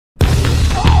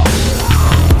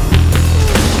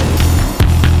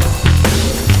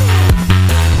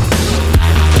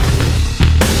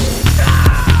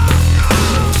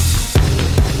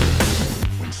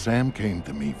came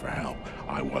to me for help,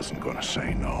 I wasn't gonna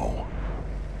say no.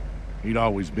 He'd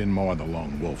always been more the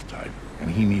lone wolf type,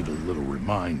 and he needed a little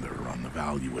reminder on the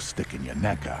value of sticking your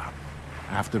neck out.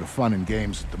 After the fun and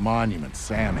games at the monument,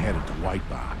 Sam headed to White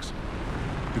Box.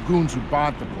 The goons who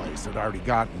bought the place had already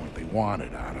gotten what they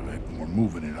wanted out of it and were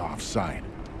moving it off-site.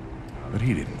 But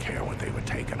he didn't care what they were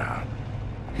taking out.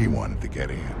 He wanted to get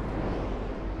in.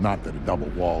 Not that a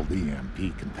double-walled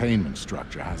EMP containment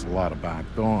structure has a lot of back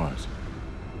doors.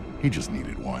 He just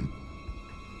needed one.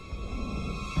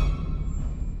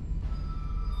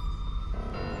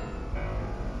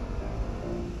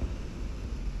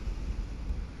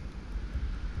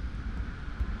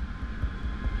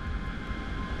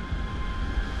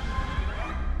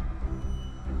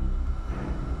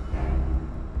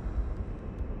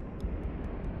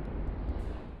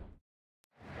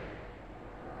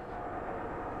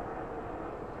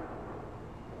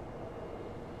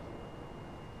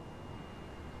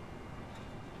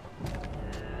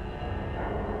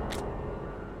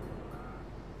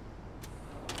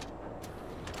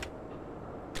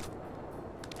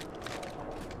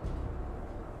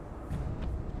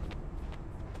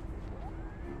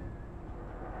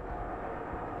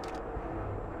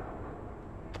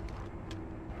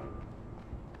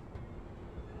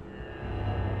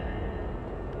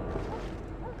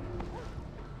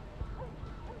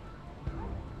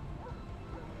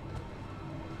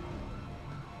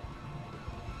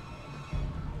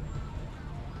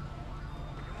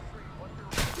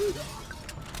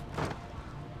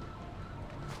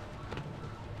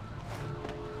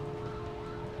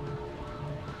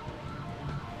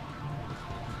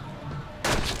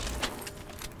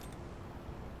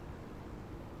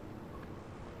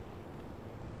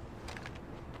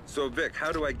 So, Vic,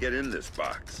 how do I get in this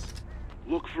box?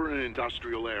 Look for an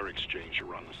industrial air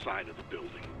exchanger on the side of the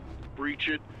building. Breach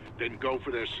it, then go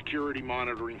for their security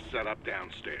monitoring setup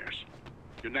downstairs.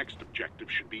 Your next objective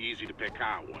should be easy to pick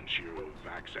out once you've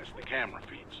accessed the camera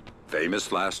feeds.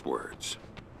 Famous last words.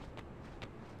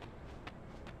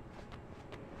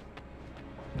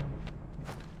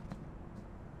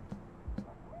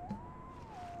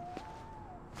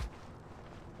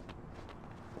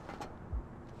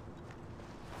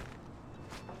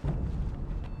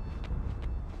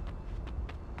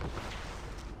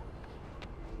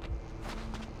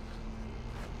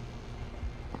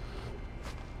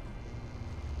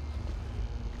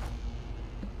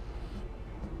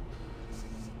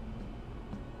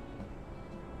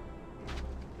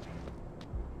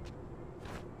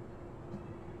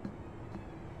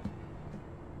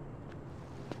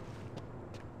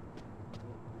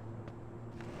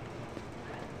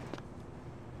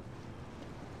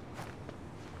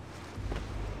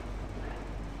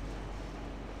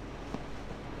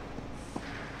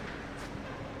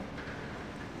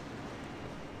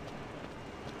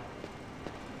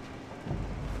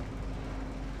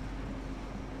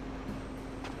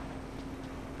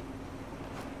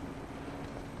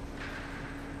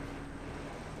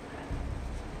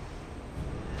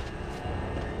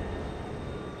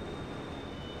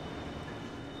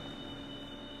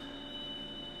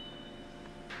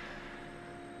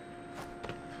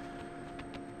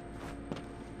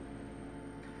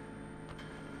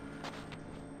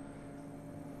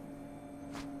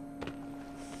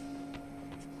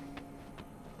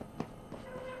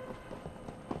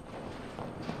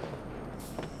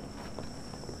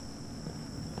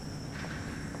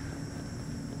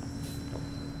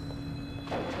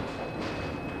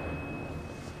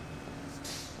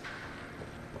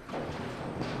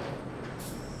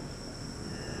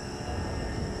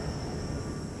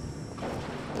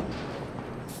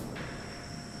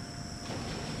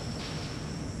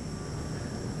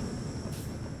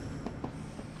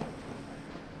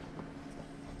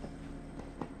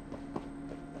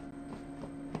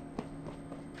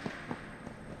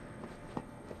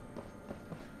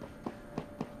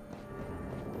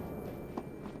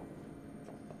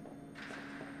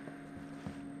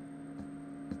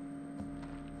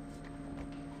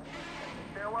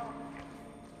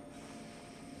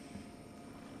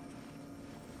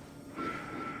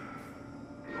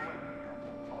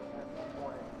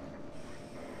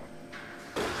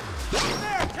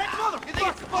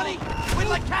 Buddy, wait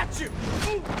till I catch you!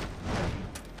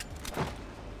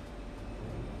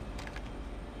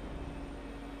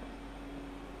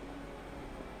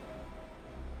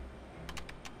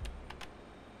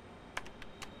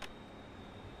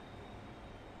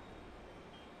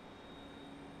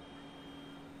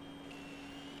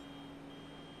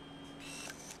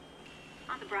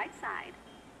 On the bright side,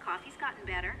 coffee's gotten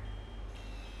better.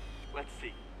 Let's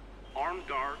see. Armed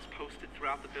guards posted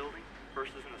throughout the building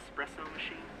versus an espresso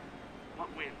machine.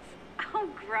 What wins? Oh,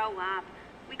 grow up.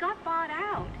 We got bought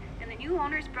out, and the new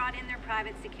owners brought in their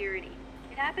private security.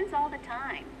 It happens all the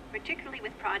time, particularly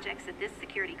with projects at this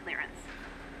security clearance.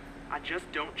 I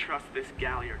just don't trust this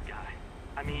Galliard guy.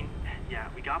 I mean, yeah,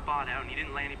 we got bought out and he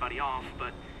didn't lay anybody off,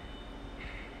 but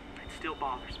it still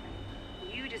bothers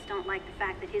me. You just don't like the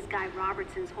fact that his guy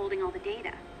Robertson's holding all the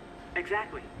data.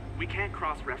 Exactly. We can't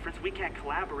cross-reference, we can't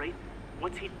collaborate.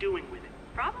 What's he doing with it?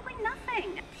 Probably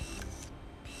nothing.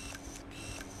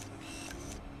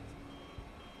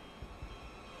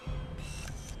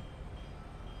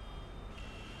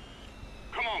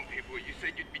 Come on, people. You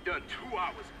said you'd be done 2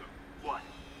 hours ago. What?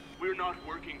 We're not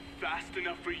working fast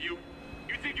enough for you?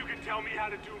 You think you can tell me how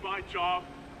to do my job?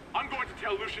 I'm going to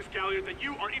tell Lucius Galliard that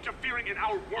you are interfering in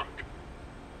our work.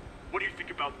 What do you think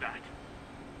about that?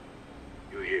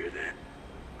 You hear that?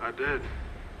 I did.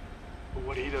 But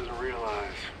what he doesn't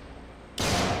realize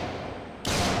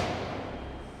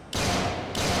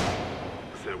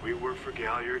is that we work for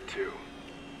Galliard too.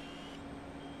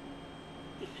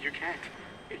 You can't.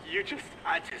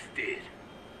 I just did.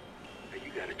 Now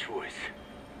you got a choice.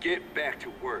 Get back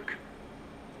to work.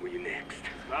 Where you next?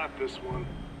 Not this one.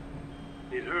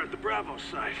 Need her at the Bravo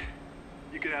site.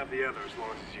 You can have the other as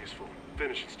long as it's useful.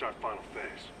 Finish and start final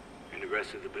phase. And the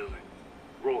rest of the building?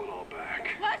 Roll it all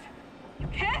back. What? You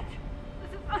can't.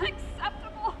 This is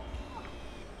unacceptable.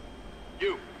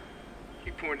 You!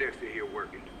 Keep Poindexter here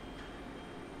working.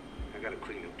 I gotta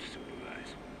clean up to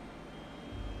supervise.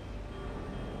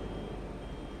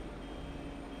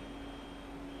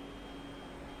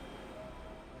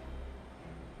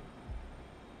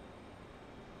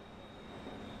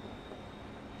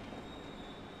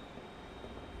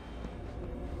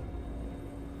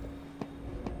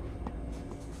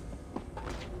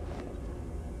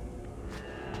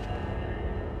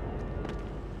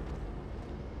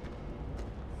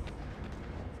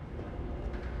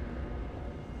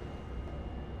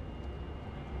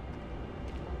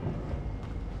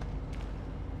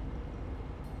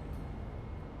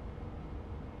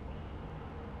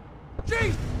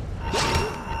 Chief!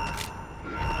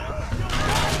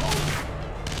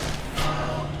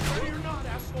 Ready or not,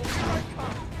 asshole, here I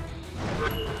come.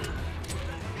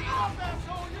 Get off,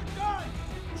 asshole, you're done!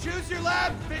 Choose your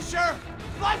lab, Fisher!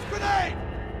 Flash grenade!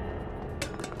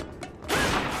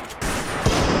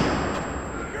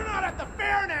 You're not at the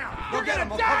fair now! You're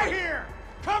gonna die here!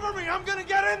 Cover me, I'm gonna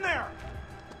get in there!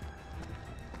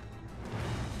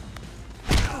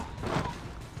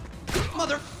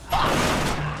 Motherfucker!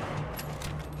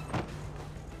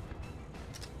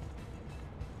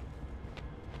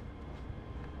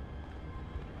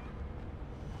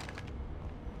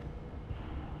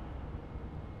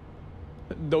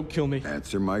 Don't kill me.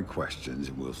 Answer my questions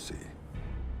and we'll see.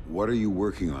 What are you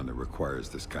working on that requires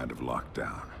this kind of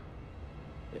lockdown?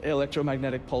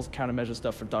 Electromagnetic pulse countermeasure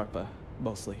stuff for DARPA,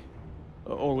 mostly.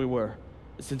 Or we were.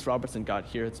 Since Robertson got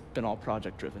here, it's been all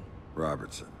project-driven.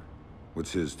 Robertson.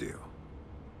 What's his deal?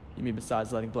 You mean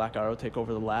besides letting Black Arrow take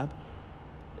over the lab?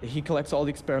 He collects all the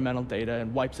experimental data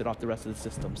and wipes it off the rest of the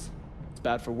systems. It's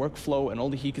bad for workflow, and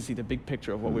only he can see the big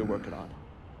picture of what we're working on.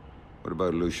 What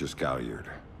about Lucius Galliard?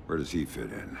 Where does he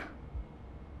fit in?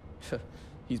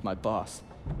 He's my boss,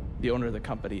 the owner of the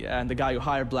company, and the guy who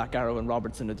hired Black Arrow and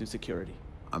Robertson to do security.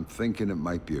 I'm thinking it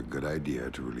might be a good idea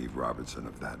to relieve Robertson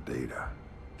of that data.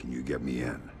 Can you get me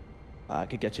in? I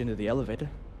could get you into the elevator.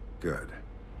 Good.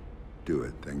 Do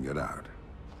it, then get out.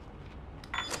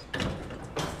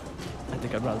 I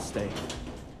think I'd rather stay.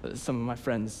 Some of my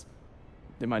friends,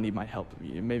 they might need my help.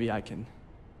 Maybe I can...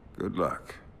 Good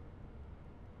luck.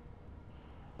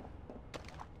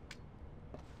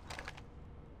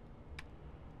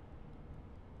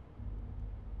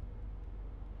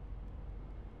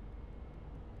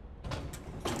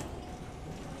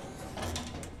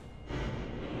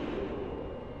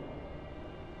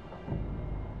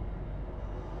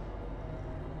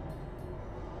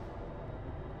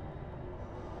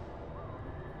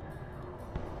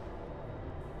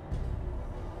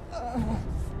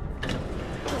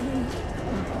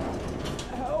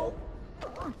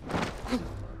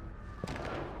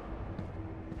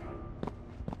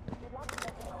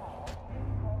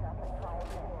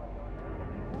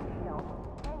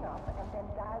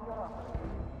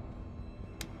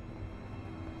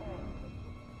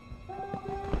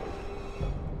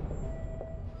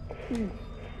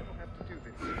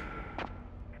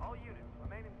 All units,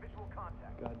 remain in visual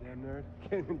contact. Goddamn nerd.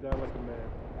 Came down like a man.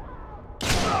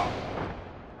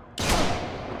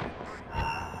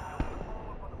 Follow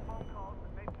up on the phone calls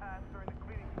that may pass during the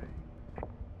cleaning phase.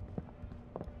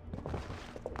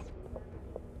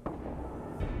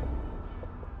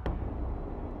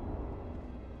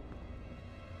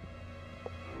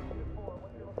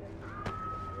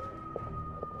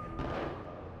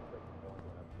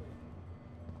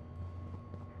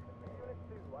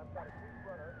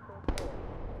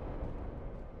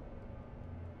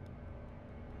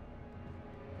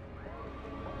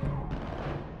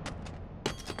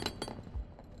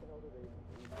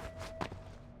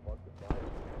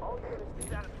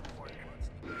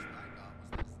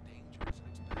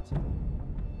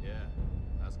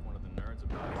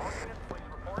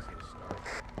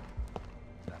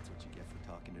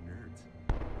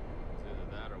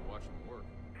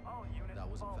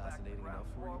 wasn't fascinating enough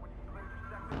for you?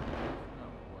 No,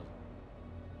 it wasn't.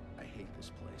 I hate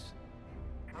this place.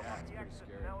 Yeah, it's pretty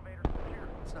scary.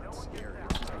 It's not scary,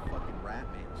 it's just a fucking rat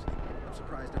maze. I'm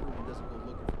surprised everyone doesn't go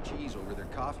looking for cheese over their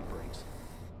coffee breaks.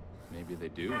 Maybe they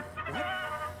do. What?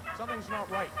 Something's not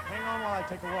right. Hang on while I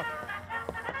take a look.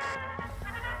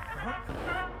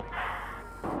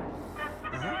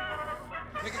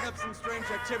 Picking up some strange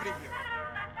activity here.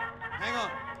 Hang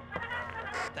on.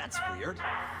 That's weird.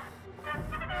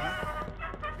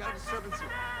 I've got a disturbance here.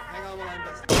 Hang on while I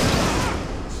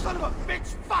investigate. Son of a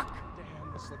bitch! Fuck!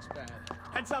 Damn, this looks bad.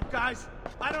 Heads up, guys.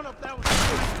 I don't know if that was...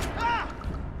 Ah!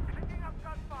 Picking up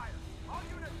gunfire. All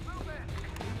units move in.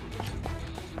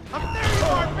 Up there you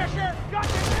are, Fisher! Got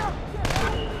you there!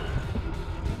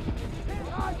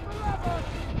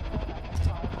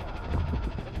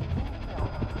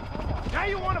 Now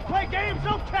you want to play games?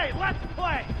 Okay, let's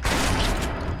play!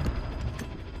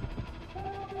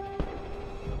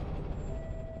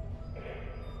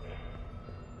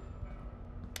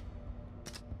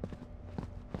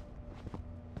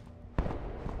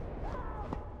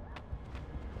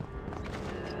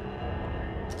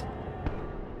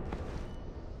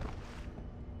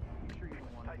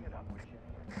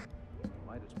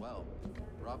 Might as well.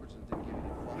 Robertson didn't give any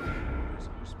quality orders,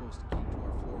 and we're supposed to keep to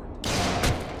our floor until...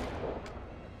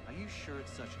 Are you sure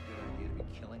it's such a good idea to be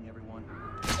killing everyone?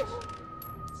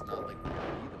 It's not like we're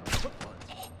gonna need them all at once.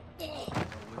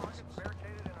 No witnesses.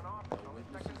 No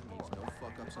witnesses means no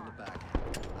fuck-ups on the back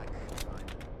end. I can find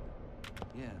them.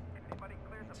 Yeah. Anybody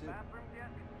cleared Me the too. bathrooms yet?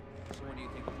 So when you